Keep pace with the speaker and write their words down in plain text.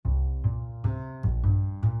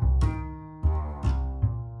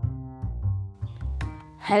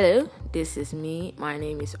Hello, this is me. My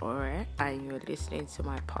name is Ore, and you're listening to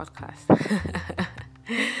my podcast.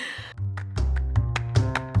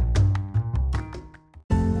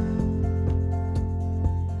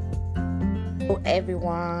 Hello,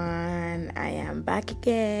 everyone. I am back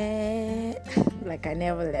again. Like I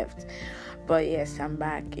never left. But yes, I'm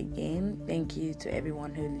back again. Thank you to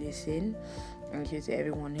everyone who listened. Thank you to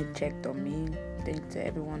everyone who checked on me. Thank you to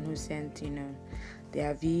everyone who sent,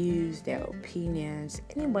 their views, their opinions.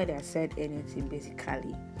 Anybody that said anything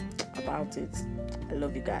basically about it. I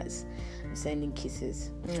love you guys. I'm sending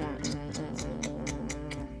kisses.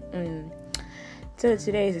 So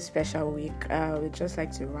today is a special week. I would just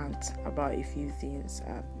like to rant about a few things,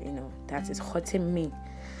 that is hurting me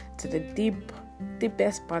to the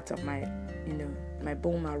deepest part of my, my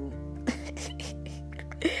bone marrow.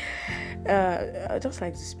 I'd just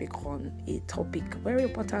like to speak on a topic, very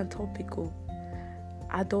important topic.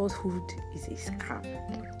 Adulthood is a scam.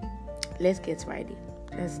 Let's get ready.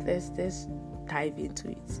 Let's dive into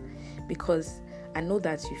it, because I know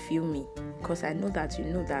that you feel me, because I know that you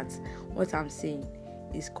know that what I'm saying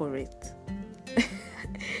is correct.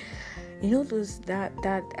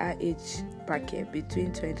 that age bracket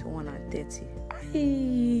between 21 and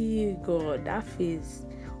 30. God, that phase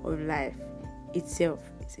of life itself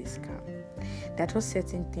is a scam. There are just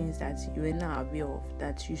certain things that you are not aware of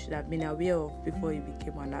that you should have been aware of before you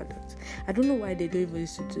became an adult. I don't know why they don't even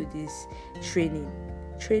used to do this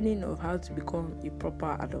training of how to become a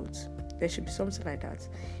proper adult. There should be something like that.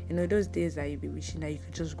 Those days that you'd be wishing that you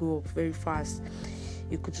could just grow up very fast.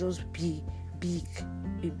 You could just be big.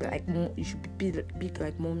 You should be big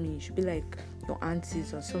like mommy. You should be like your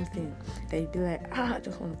aunties or something. That you'd be like, I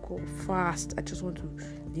just want to go fast. I just want to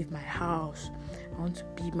leave my house. I want to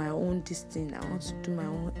be my own destiny. I want to do my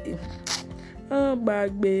own thing. Oh,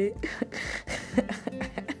 baby.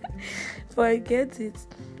 Forget it.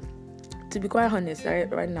 To be quite honest,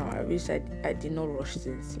 right now, I wish I did not rush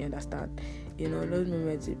things. You understand? Those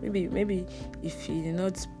moments. Maybe if you did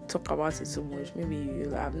not talk about it so much, maybe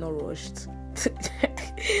you have not rushed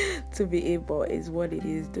to be able. It's what it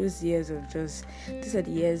is. These are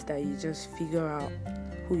the years that you just figure out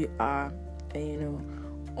who you are, and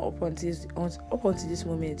up until this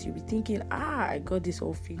moment, you'll be thinking, I got this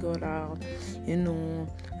all figured out. I know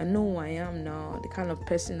who I am now, the kind of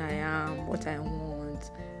person I am, what I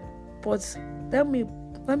want. But let me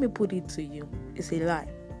put it to you. It's a lie.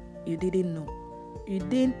 You didn't know.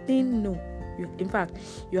 In fact,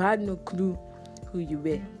 you had no clue who you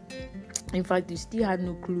were. In fact, you still had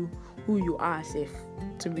no clue who you are, safe,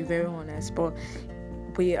 to be very honest. But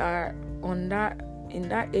we are in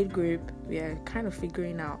that age group, we are kind of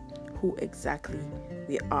figuring out who exactly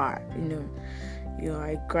we are. You're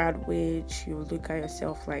a graduate, you look at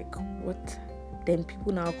yourself like, what? Then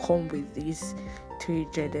people now come with these three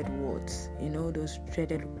dreaded words, those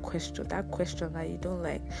dreaded questions, that question that you don't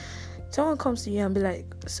like. Someone comes to you and be like,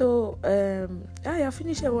 so, I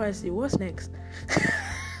finished NYSC, what's next?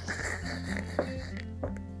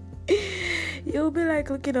 You'll be like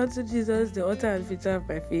looking unto Jesus, the author and finisher of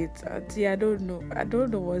my faith. Auntie, I don't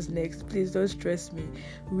know what's next. Please don't stress me.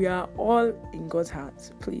 We are all in God's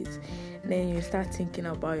hands, please. And then you start thinking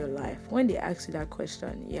about your life. When they ask you that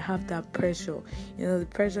question, you have that pressure. The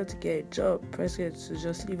pressure to get a job, pressure to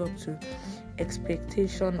just live up to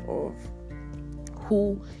expectation of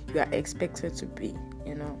who you are expected to be.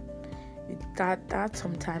 That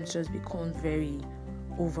sometimes just becomes very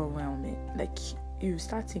overwhelming. Like, you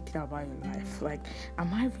start thinking about your life, like,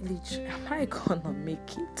 am I gonna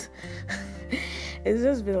make it? It's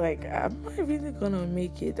just be like, am I really gonna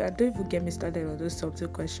make it? And don't even get me started on those subtle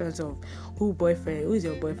questions of who's your boyfriend, who's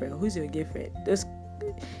your girlfriend, those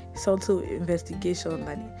subtle investigation.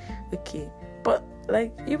 Like, okay, but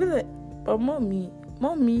like, you be like, but mommy,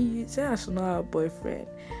 you say I should not have a boyfriend.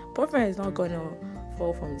 Boyfriend is not gonna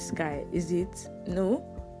fall from the sky, is it? No.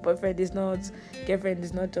 Girlfriend is not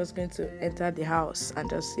just going to enter the house and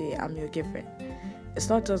just say, I'm your girlfriend. It's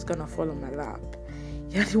not just gonna fall on my lap.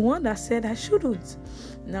 You're the one that said I shouldn't.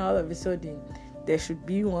 Now all of a sudden there should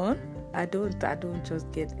be one. I don't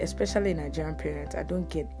just get, especially Nigerian parents, I don't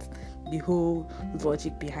get the whole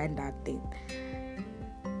logic behind that thing.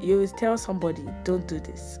 You will tell somebody, don't do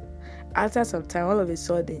this. After some time, all of a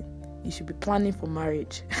sudden, you should be planning for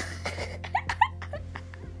marriage.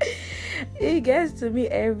 It gets to me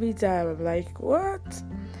every time. I'm like, what?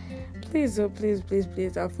 Please,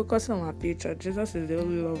 please. I'm focusing on my future. Jesus is the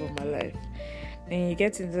only love of my life. And you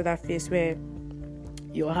get into that phase where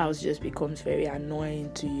your house just becomes very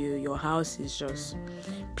annoying to you. Your house is just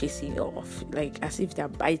pissing you off. Like, as if they're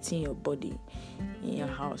biting your body in your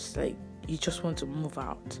house. Like, you just want to move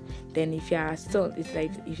out. Then if you are still, it's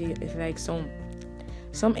like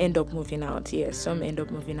some end up moving out. Yes, some end up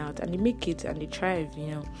moving out and they make it and they thrive,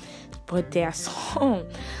 But there are some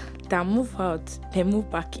that move out, they move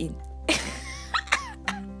back in.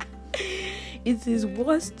 It is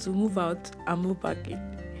worse to move out and move back in.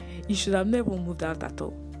 You should have never moved out at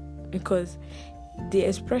all, because the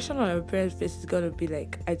expression on your parents' face is gonna be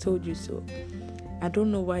like, I told you so. I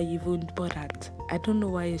don't know why you even bothered. I don't know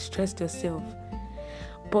why you stressed yourself.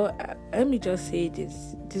 But let me just say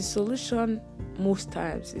this. The solution most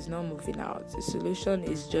times is not moving out. The solution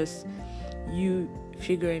is just you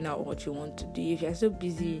figuring out what you want to do. If you're so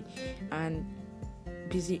busy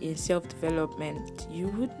in self-development, you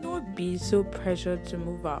would not be so pressured to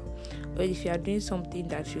move out. But if you are doing something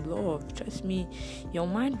that you love, trust me, your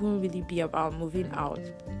mind won't really be about moving out.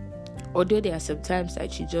 Although there are some times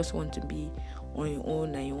that you just want to be on your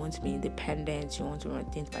own and you want to be independent, you want to run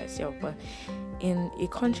things by yourself. But in a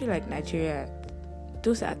country like Nigeria,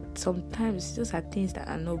 those are things that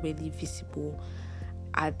are not really visible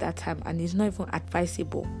at that time, and it's not even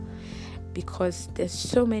advisable, because there's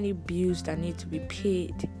so many bills that need to be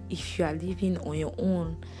paid if you are living on your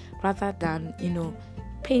own, rather than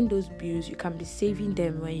paying those bills. You can be saving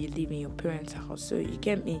them when you live in your parents' house. So you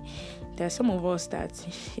get me? There are some of us that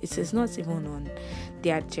it is not even on the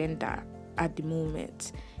agenda at the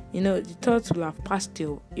moment. The thoughts will have passed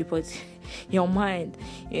you, but your mind,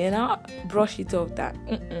 brush it off that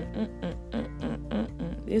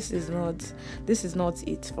this is not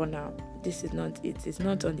it for now. This is not it. It's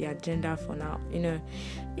not on the agenda for now.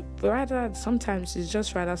 Rather, sometimes it's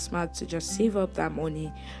just rather smart to just save up that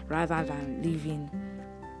money rather than living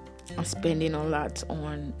and spending all that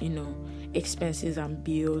on expenses and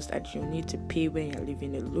bills that you need to pay when you're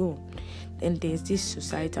living alone. Then there's this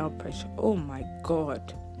societal pressure. Oh my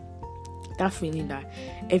God. That feeling that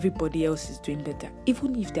everybody else is doing better,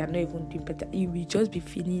 even if they're not even doing better, you will just be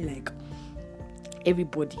feeling like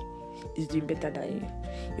everybody is doing better than you.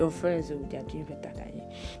 Your friends, they are doing better than you.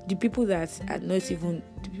 The people that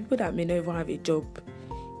may not even have a job,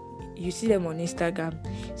 you see them on Instagram,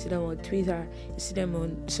 you see them on Twitter, you see them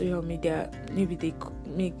on social media. Maybe they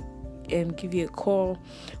give you a call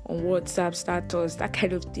on WhatsApp status, that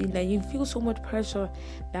kind of thing. That you feel so much pressure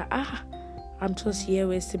that I'm just here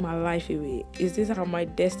wasting my life away. Is this how my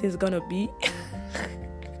destiny is gonna be?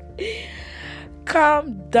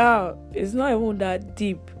 Calm down. It's not even that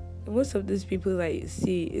deep. Most of these people that you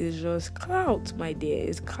see is just clout, my dear.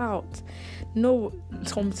 It's clout. No,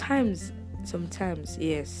 sometimes,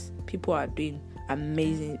 yes, people are doing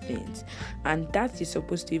amazing things, and that is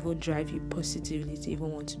supposed to even drive you positively to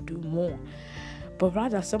even want to do more. But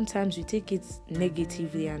rather, sometimes we take it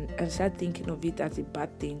negatively and start thinking of it as a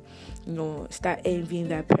bad thing. Start envying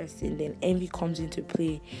that person. Then envy comes into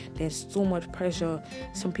play. There's so much pressure.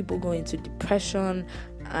 Some people go into depression,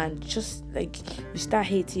 and just like you start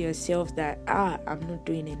hating yourself that I'm not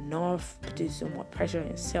doing enough. Putting so much pressure on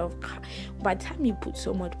yourself. By the time you put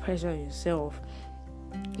so much pressure on yourself,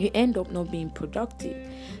 you end up not being productive.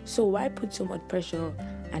 So why put so much pressure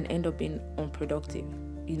and end up being unproductive?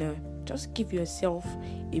 Just give yourself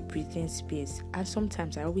a breathing space. And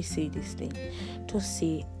sometimes I always say this thing, just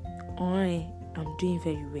say, I am doing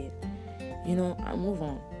very well, and move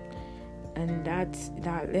on. And that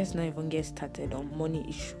let's not even get started on money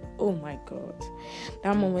issue. Oh my God,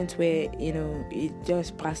 that moment where it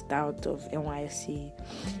just passed out of NYSC,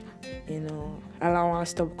 allowance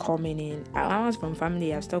stopped coming in, allowance from family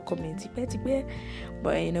have stopped coming in,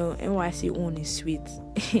 but NYSC own is sweet.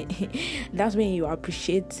 That's when you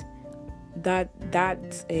appreciate that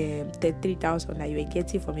 33,000 that you were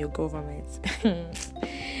getting from your government.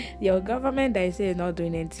 Your government that you say is not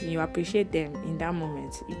doing anything, you appreciate them in that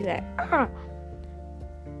moment. You be like,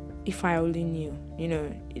 if I only knew.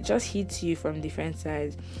 It just hits you from different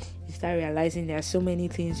sides. You start realizing there are so many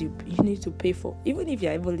things you need to pay for. Even if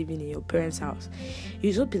you're ever living in your parents' house,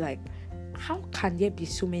 you just be like, how can there be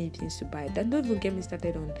so many things to buy? Then don't even get me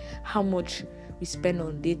started on how much we spend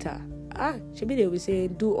on data. Maybe they will say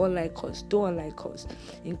do online course,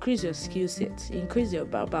 increase your skill set, increase your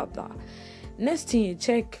blah blah blah. Next thing you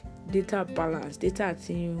check data balance, data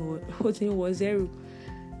thing was zero.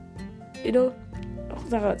 All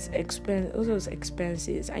those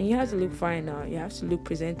expenses, and you have to look fine now. You have to look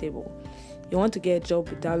presentable. You want to get a job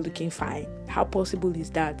without looking fine? How possible is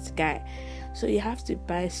that, guy? So you have to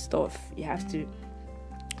buy stuff. You have to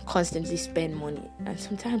constantly spend money, and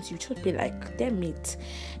sometimes you should be like, damn it,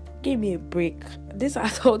 give me a break. This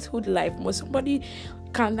adulthood life,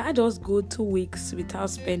 can I just go 2 weeks without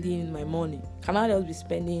spending my money? Can I just be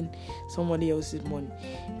spending somebody else's money?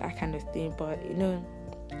 That kind of thing. But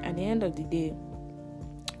at the end of the day,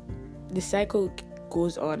 the cycle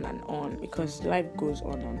goes on and on, because life goes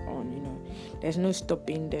on and on, there's no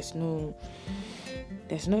stopping, there's no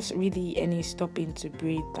really any stopping to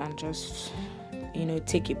breathe and just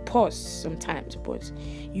take a pause sometimes. But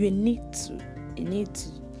you need to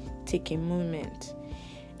take a moment.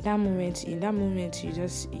 In that moment you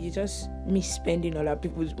just miss spending all other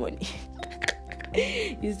people's money.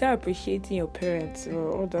 You start appreciating your parents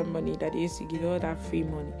or all that money that they used to give, all that free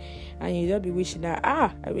money, and you just be wishing that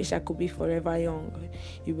I wish I could be forever young.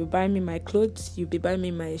 You be buying me my clothes, you be buying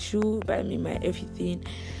me my shoe, buy me my everything,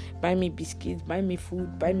 buy me biscuits, buy me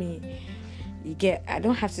food, buy me. I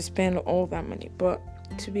don't have to spend all that money. But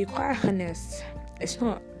to be quite honest, it's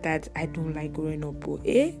not that I don't like growing up, but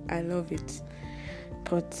I love it.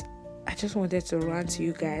 But I just wanted to run to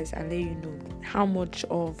you guys and let you know how much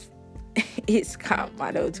of it's calm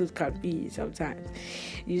adulthood can be sometimes.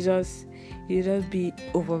 You just be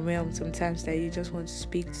overwhelmed sometimes that you just want to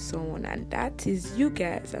speak to someone, and that is you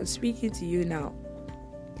guys. I'm speaking to you now,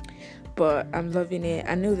 but I'm loving it.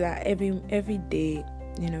 I know that every day,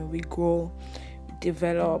 we grow, we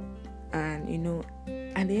develop, and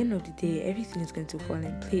at the end of the day, everything is going to fall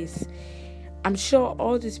in place. I'm sure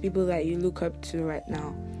all these people that you look up to right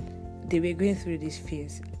now, they were going through this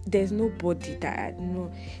phase. There's nobody that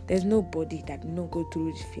did not go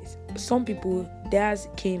through this phase. Some people, theirs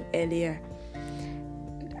came earlier,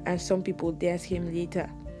 and some people, theirs came later.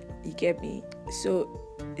 You get me? So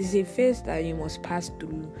it's a phase that you must pass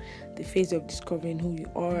through. The phase of discovering who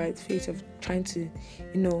you are, the phase of trying to,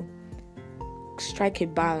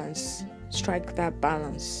 strike that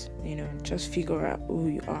balance, just figure out who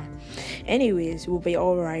you are. Anyways, we'll be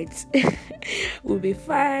all right. We'll be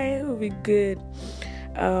fine, we'll be good.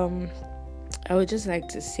 I would just like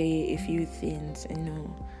to say a few things,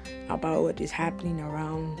 about what is happening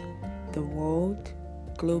around the world,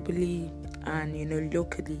 globally and,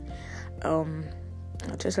 locally.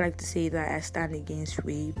 I'd just like to say that I stand against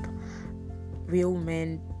rape. Real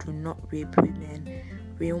men do not rape women.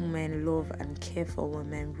 Real men love and care for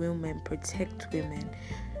women. Real men protect women.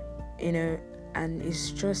 And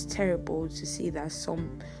it's just terrible to see that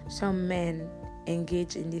some men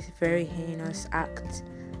engage in this very heinous act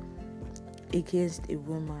against a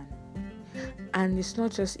woman. And it's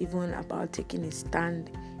not just even about taking a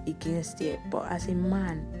stand against it, but as a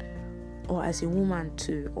man or as a woman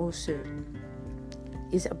too, also,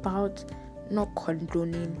 it's about not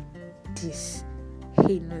condoning this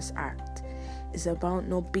heinous act. It's about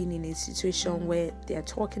not being in a situation where they are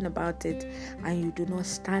talking about it and you do not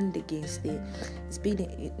stand against it.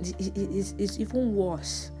 It's even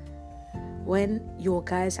worse when your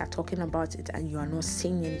guys are talking about it and you are not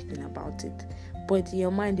saying anything about it. But in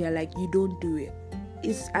your mind, you're like, you don't do it.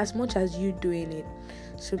 It's as much as you doing it.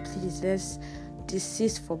 So please, let's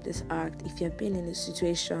desist from this act. If you've been in a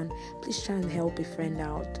situation, please try and help a friend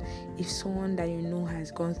out. If someone that you know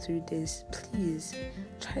has gone through this, please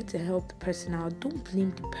try to help the person out. Don't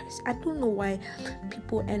blame the person. I don't know why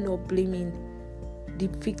people end up blaming the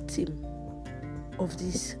victim of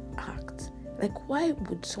this act. Like, why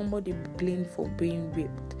would somebody be blamed for being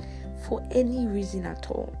raped for any reason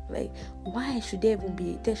at all? Like, why should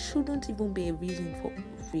there shouldn't even be a reason for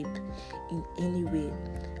rape in any way.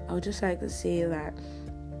 I would just like to say that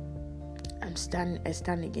I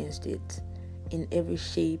stand against it in every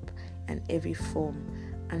shape and every form,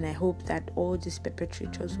 and I hope that all these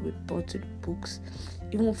perpetrators will be brought to the books.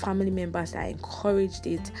 Even family members that encouraged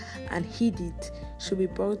it and hid it should be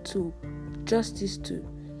brought to justice too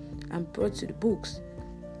and brought to the books.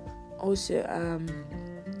 Also,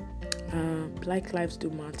 Black lives do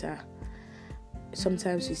matter.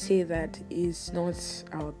 Sometimes we say that it's not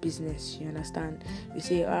our business, you understand? We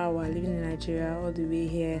say, we're living in Nigeria all the way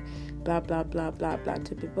here, blah, blah, blah, blah, blah.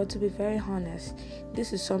 But to be very honest,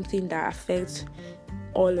 this is something that affects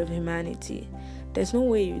all of humanity. There's no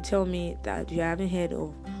way you tell me that you haven't heard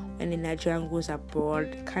of when a Nigerian goes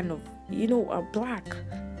abroad, kind of, a black,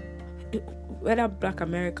 whether black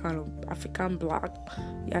American or African black,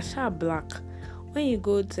 you're sure black. When you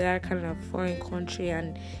go to that kind of foreign country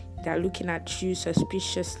and they're looking at you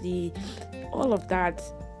suspiciously, all of that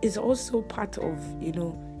is also part of,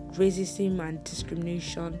 racism and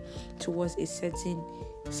discrimination towards a certain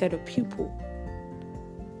set of people.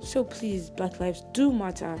 So please, Black lives do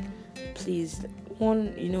matter. Please,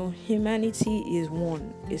 humanity is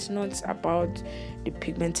one. It's not about the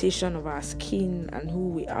pigmentation of our skin and who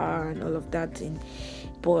we are and all of that thing,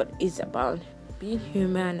 but it's about being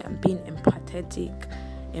human and being empathic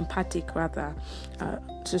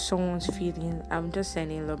to someone's feeling. I'm just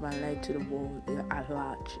sending love and light to the world at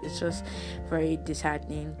large. It's just very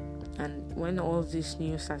disheartening And when all this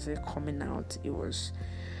news started coming out, it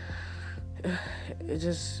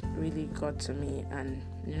just really got to me. And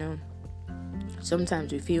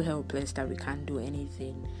sometimes we feel helpless that we can't do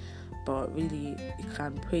anything, but really we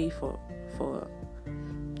can pray for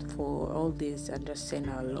all this and just send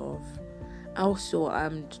our love. Also,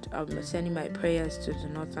 I'm sending my prayers to the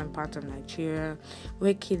northern part of Nigeria,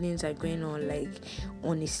 where killings are going on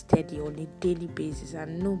on a daily basis,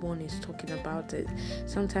 and no one is talking about it.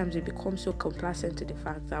 Sometimes we become so complacent to the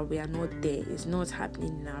fact that we are not there. It's not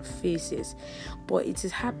happening in our faces, but it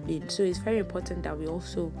is happening. So it's very important that we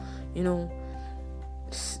also,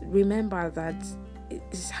 remember that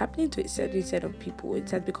it's happening to a certain set of people.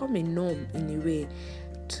 It has become a norm in a way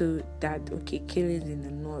to that. Okay, killings in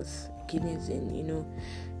the north, killings in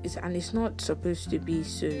it's not supposed to be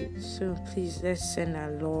so please, let's send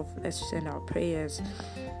our love, let's send our prayers,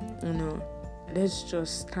 let's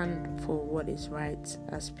just stand for what is right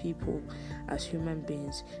as people, as human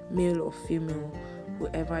beings, male or female,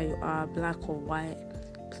 whoever you are, black or white.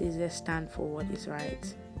 Please, let's stand for what is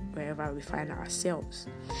right wherever we find ourselves.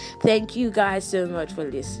 Thank you guys so much for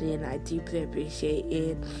listening. I deeply appreciate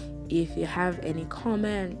it. If you have any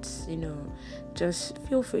comments, just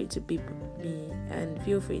feel free to beep me and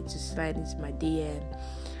feel free to slide into my DM.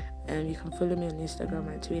 And you can follow me on Instagram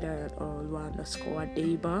and Twitter at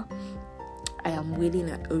 @Orolwa_Adeba. I am willing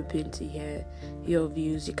and open to hear your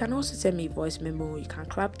views. You can also send me a voice memo. You can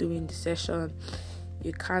clap during the session.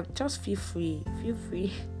 You can just feel free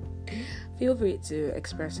to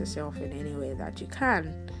express yourself in any way that you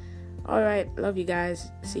can. All right, love you guys.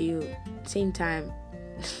 See you same time,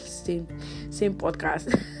 same podcast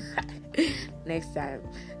next time.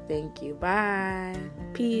 Thank you. Bye.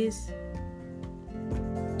 Peace.